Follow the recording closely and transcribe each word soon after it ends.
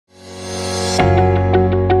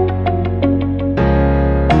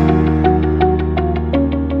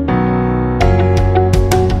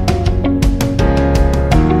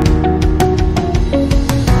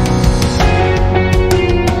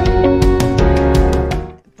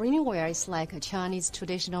it's like a Chinese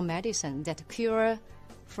traditional medicine that cure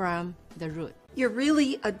from the root. You're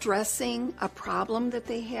really addressing a problem that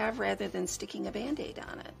they have rather than sticking a Band-Aid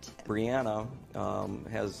on it. Brianna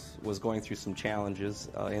was going through some challenges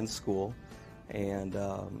in school, and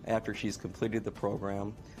after she's completed the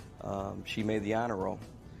program, she made the honor roll,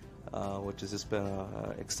 which has just been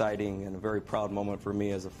an exciting and a very proud moment for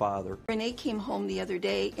me as a father. Renee came home the other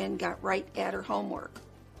day and got right at her homework.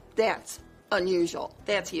 That's unusual.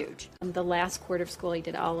 That's huge. The last quarter of school, he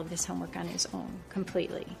did all of his homework on his own,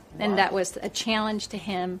 completely. Wow. And that was a challenge to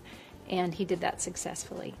him, and he did that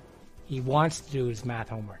successfully. He wants to do his math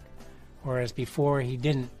homework, whereas before he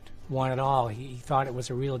didn't want it all. He thought it was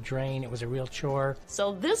a real drain, it was a real chore.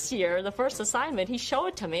 So this year, the first assignment, he showed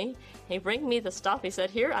it to me. He bring me the stuff. He said,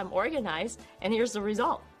 here, I'm organized, and here's the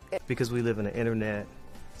result. Because we live in an internet,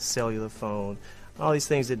 cellular phone, all these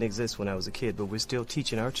things didn't exist when I was a kid, but we're still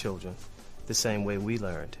teaching our children the same way we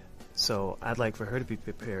learned. So I'd like for her to be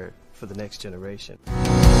prepared for the next generation.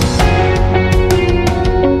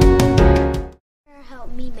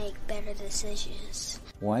 Help me make better decisions.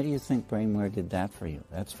 Why do you think BrainWare did that for you?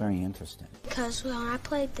 That's very interesting. Because when I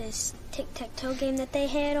played this tic-tac-toe game that they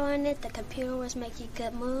had on it, the computer was making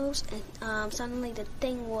good moves, and suddenly the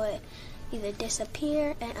thing would either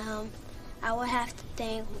disappear, and I would have to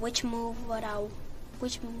think which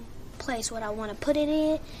place would I want to put it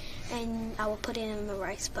in, and I would put it in the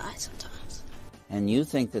right spot sometimes. And you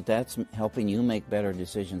think that that's helping you make better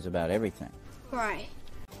decisions about everything? Right.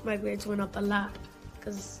 My grades went up a lot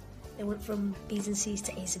because they went from B's and C's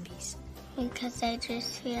to A's and B's. Because I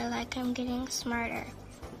just feel like I'm getting smarter.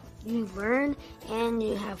 You learn and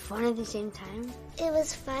you have fun at the same time. It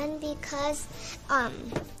was fun because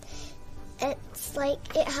it's like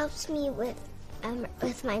it helps me with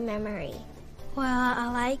my memory. Well, I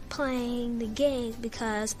like playing the games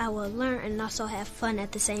because I will learn and also have fun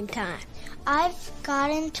at the same time. I've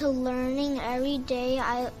gotten to learning every day.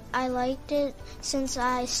 I liked it since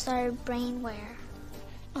I started BrainWare.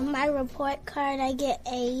 On my report card, I get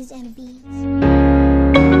A's and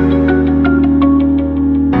B's.